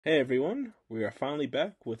Hey everyone, we are finally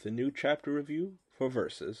back with a new chapter review for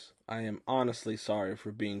Versus. I am honestly sorry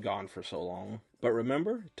for being gone for so long, but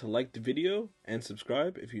remember to like the video and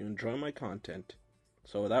subscribe if you enjoy my content.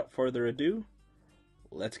 So without further ado,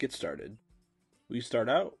 let's get started. We start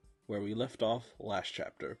out where we left off last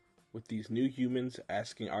chapter, with these new humans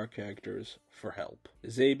asking our characters for help.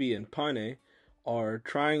 Zabi and Pane are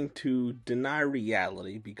trying to deny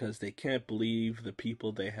reality because they can't believe the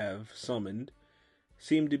people they have summoned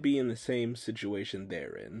seem to be in the same situation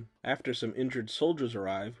they're in. After some injured soldiers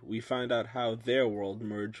arrive, we find out how their world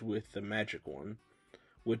merged with the magic one,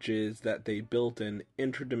 which is that they built an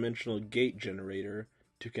interdimensional gate generator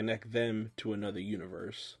to connect them to another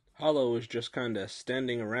universe. Hollow is just kinda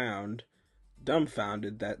standing around,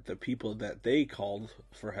 dumbfounded that the people that they called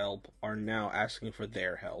for help are now asking for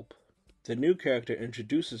their help. The new character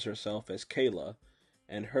introduces herself as Kayla,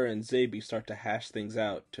 and her and Zabi start to hash things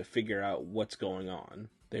out to figure out what's going on.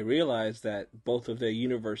 They realize that both of their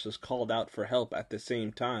universes called out for help at the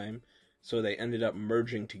same time, so they ended up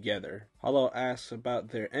merging together. Hollow asks about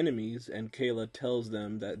their enemies, and Kayla tells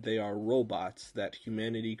them that they are robots that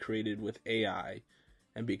humanity created with AI,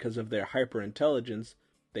 and because of their hyper-intelligence,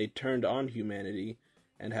 they turned on humanity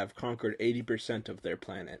and have conquered 80% of their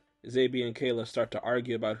planet. Zabi and Kayla start to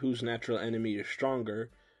argue about whose natural enemy is stronger,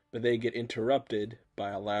 but they get interrupted by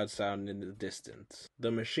a loud sound in the distance.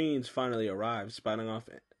 The machines finally arrive, spouting off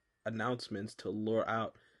announcements to lure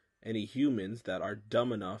out any humans that are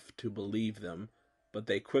dumb enough to believe them, but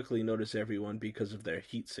they quickly notice everyone because of their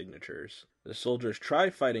heat signatures. The soldiers try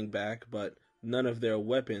fighting back, but none of their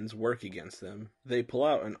weapons work against them. They pull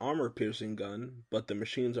out an armor-piercing gun, but the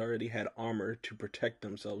machines already had armor to protect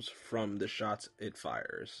themselves from the shots it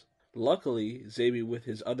fires. Luckily, Zabi with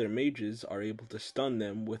his other mages are able to stun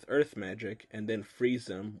them with earth magic and then freeze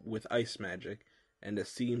them with ice magic, and it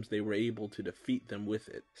seems they were able to defeat them with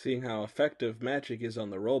it. Seeing how effective magic is on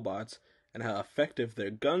the robots and how effective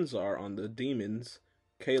their guns are on the demons,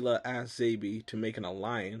 Kayla asks Zabi to make an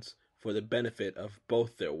alliance for the benefit of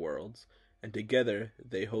both their worlds, and together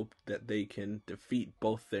they hope that they can defeat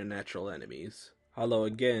both their natural enemies. Hollow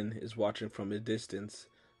again is watching from a distance,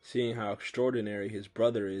 seeing how extraordinary his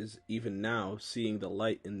brother is, even now seeing the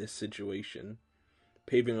light in this situation,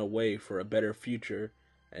 paving a way for a better future,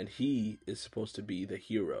 and he is supposed to be the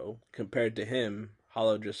hero. Compared to him,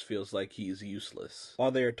 Hollow just feels like he's useless. While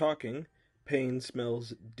they are talking, Pain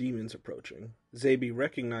smells demons approaching. Zabi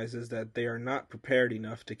recognizes that they are not prepared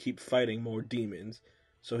enough to keep fighting more demons,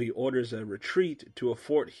 so he orders a retreat to a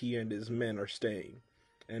fort he and his men are staying,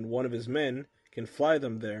 and one of his men can fly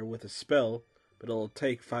them there with a spell, but it'll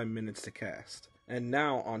take 5 minutes to cast. And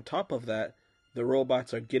now, on top of that, the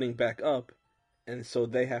robots are getting back up, and so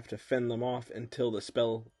they have to fend them off until the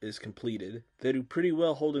spell is completed. They do pretty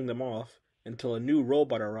well holding them off, until a new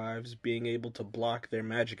robot arrives, being able to block their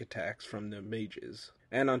magic attacks from the mages.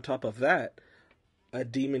 And on top of that, a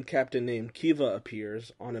demon captain named Kiva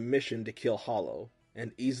appears on a mission to kill Hollow,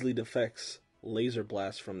 and easily deflects laser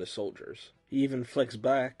blasts from the soldiers. He even flicks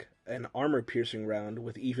back an armor-piercing round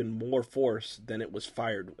with even more force than it was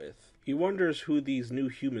fired with. He wonders who these new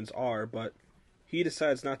humans are, but he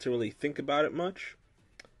decides not to really think about it much,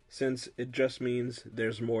 since it just means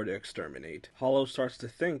there's more to exterminate. Hollow starts to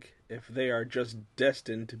think if they are just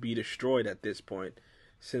destined to be destroyed at this point,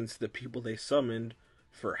 since the people they summoned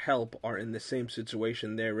for help are in the same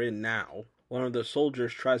situation they're in now. One of the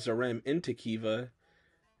soldiers tries to ram into Kiva,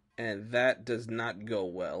 and that does not go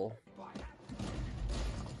well.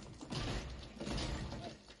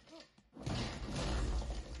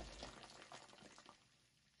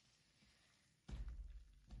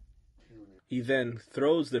 He then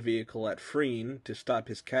throws the vehicle at Freen to stop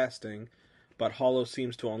his casting, but Hollow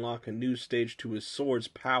seems to unlock a new stage to his sword's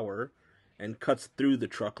power and cuts through the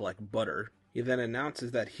truck like butter. He then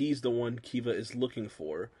announces that he's the one Kiva is looking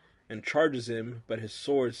for and charges him, but his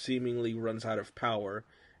sword seemingly runs out of power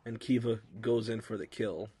and Kiva goes in for the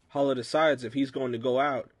kill. Hollow decides if he's going to go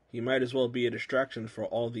out, he might as well be a distraction for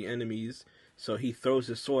all the enemies, so he throws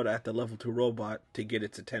his sword at the level 2 robot to get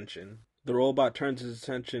its attention. The robot turns his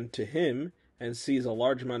attention to him and sees a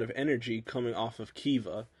large amount of energy coming off of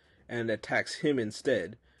Kiva and attacks him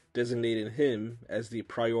instead, designating him as the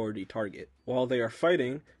priority target. While they are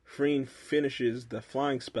fighting, Freen finishes the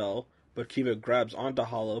flying spell, but Kiva grabs onto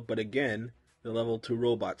Hollow, but again, the level 2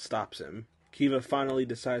 robot stops him. Kiva finally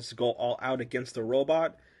decides to go all out against the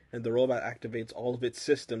robot, and the robot activates all of its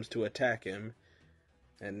systems to attack him.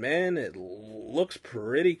 And man, it looks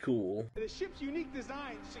pretty cool. The ship's unique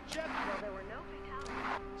design suggests There were no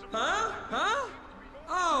fatalities. Huh?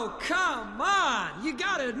 Oh, come on! You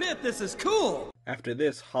gotta admit this is cool! After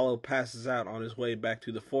this, Hollow passes out on his way back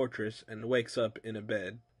to the fortress and wakes up in a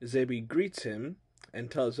bed. Zebi greets him and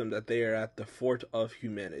tells him that they are at the Fort of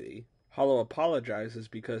Humanity. Hollow apologizes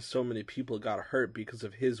because so many people got hurt because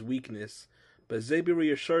of his weakness, but Zebi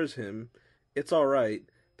reassures him it's alright,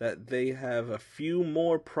 that they have a few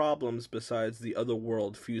more problems besides the other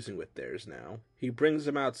world fusing with theirs now. He brings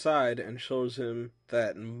him outside and shows him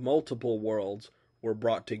that multiple worlds were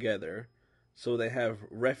brought together, so they have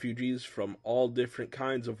refugees from all different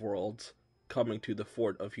kinds of worlds coming to the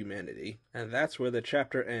Fort of Humanity. And that's where the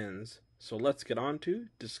chapter ends. So let's get on to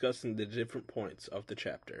discussing the different points of the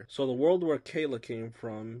chapter. So the world where Kayla came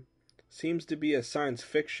from seems to be a science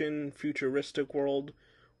fiction, futuristic world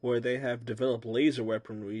where they have developed laser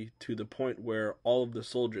weaponry to the point where all of the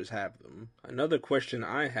soldiers have them. Another question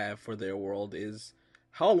I have for their world is,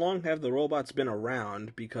 how long have the robots been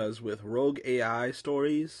around? Because with rogue AI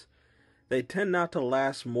stories, they tend not to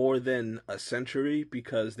last more than a century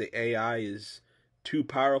because the AI is too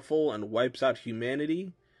powerful and wipes out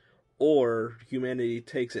humanity, or humanity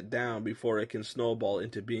takes it down before it can snowball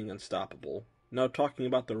into being unstoppable. Now, talking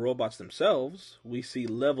about the robots themselves, we see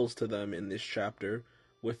levels to them in this chapter,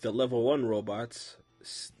 with the level 1 robots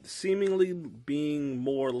seemingly being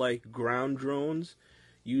more like ground drones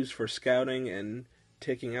used for scouting and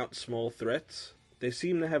taking out small threats. They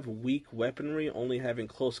seem to have weak weaponry, only having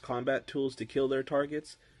close combat tools to kill their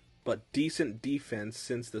targets, but decent defense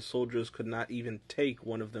since the soldiers could not even take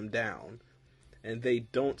one of them down. And they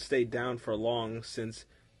don't stay down for long since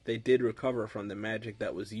they did recover from the magic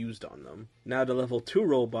that was used on them. Now the level 2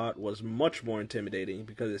 robot was much more intimidating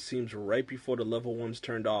because it seems right before the level 1s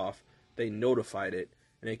turned off, they notified it,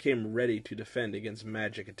 and it came ready to defend against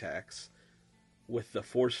magic attacks with the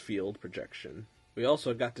force field projection. We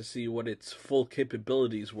also got to see what its full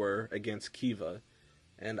capabilities were against Kiva,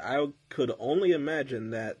 and I could only imagine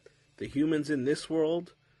that the humans in this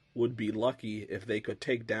world would be lucky if they could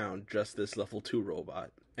take down just this level 2 robot.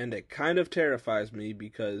 And it kind of terrifies me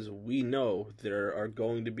because we know there are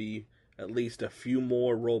going to be at least a few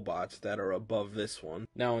more robots that are above this one.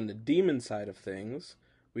 Now on the demon side of things,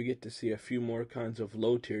 we get to see a few more kinds of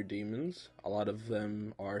low-tier demons. A lot of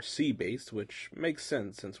them are sea-based, which makes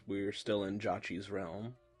sense since we're still in Jachi's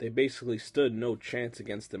realm. They basically stood no chance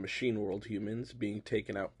against the machine world humans, being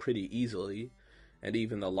taken out pretty easily, and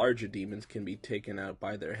even the larger demons can be taken out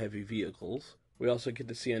by their heavy vehicles. We also get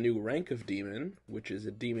to see a new rank of demon, which is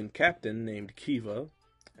a demon captain named Kiva,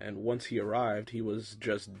 and once he arrived, he was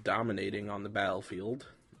just dominating on the battlefield.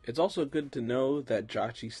 It's also good to know that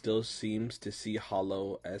Jachi still seems to see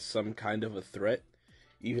Hollow as some kind of a threat,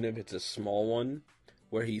 even if it's a small one,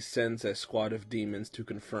 where he sends a squad of demons to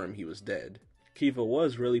confirm he was dead. Kiva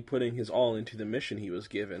was really putting his all into the mission he was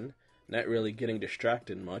given, not really getting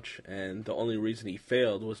distracted much, and the only reason he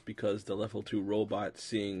failed was because the level 2 robot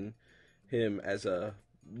seeing him as a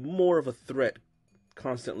more of a threat,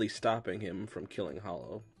 constantly stopping him from killing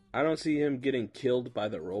Hollow. I don't see him getting killed by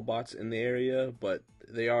the robots in the area, but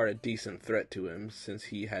they are a decent threat to him since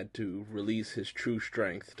he had to release his true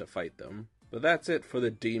strength to fight them. But that's it for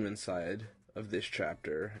the demon side of this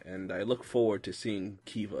chapter, and I look forward to seeing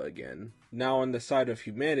Kiva again. Now on the side of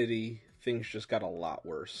humanity, things just got a lot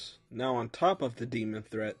worse. Now on top of the demon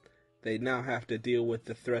threat, they now have to deal with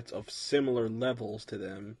the threats of similar levels to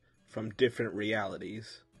them from different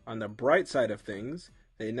realities. On the bright side of things,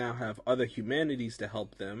 they now have other humanities to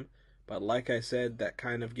help them, but like I said, that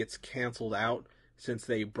kind of gets canceled out since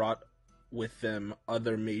they brought with them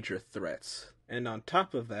other major threats. And on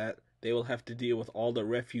top of that, they will have to deal with all the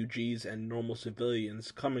refugees and normal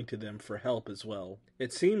civilians coming to them for help as well.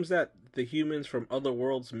 It seems that the humans from other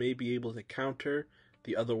worlds may be able to counter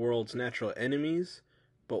the other world's natural enemies,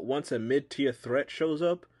 but once a mid-tier threat shows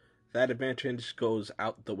up, that advantage goes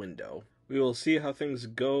out the window. We will see how things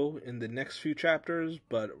go in the next few chapters,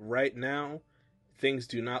 but right now, things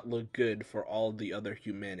do not look good for all the other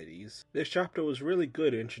humanities. This chapter was really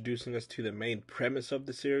good introducing us to the main premise of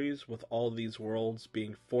the series, with all these worlds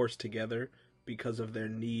being forced together because of their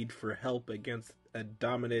need for help against a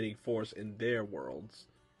dominating force in their worlds.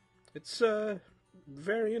 It's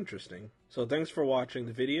very interesting. So thanks for watching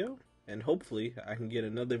the video, and hopefully I can get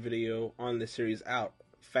another video on this series out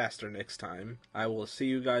faster next time. I will see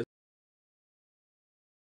you guys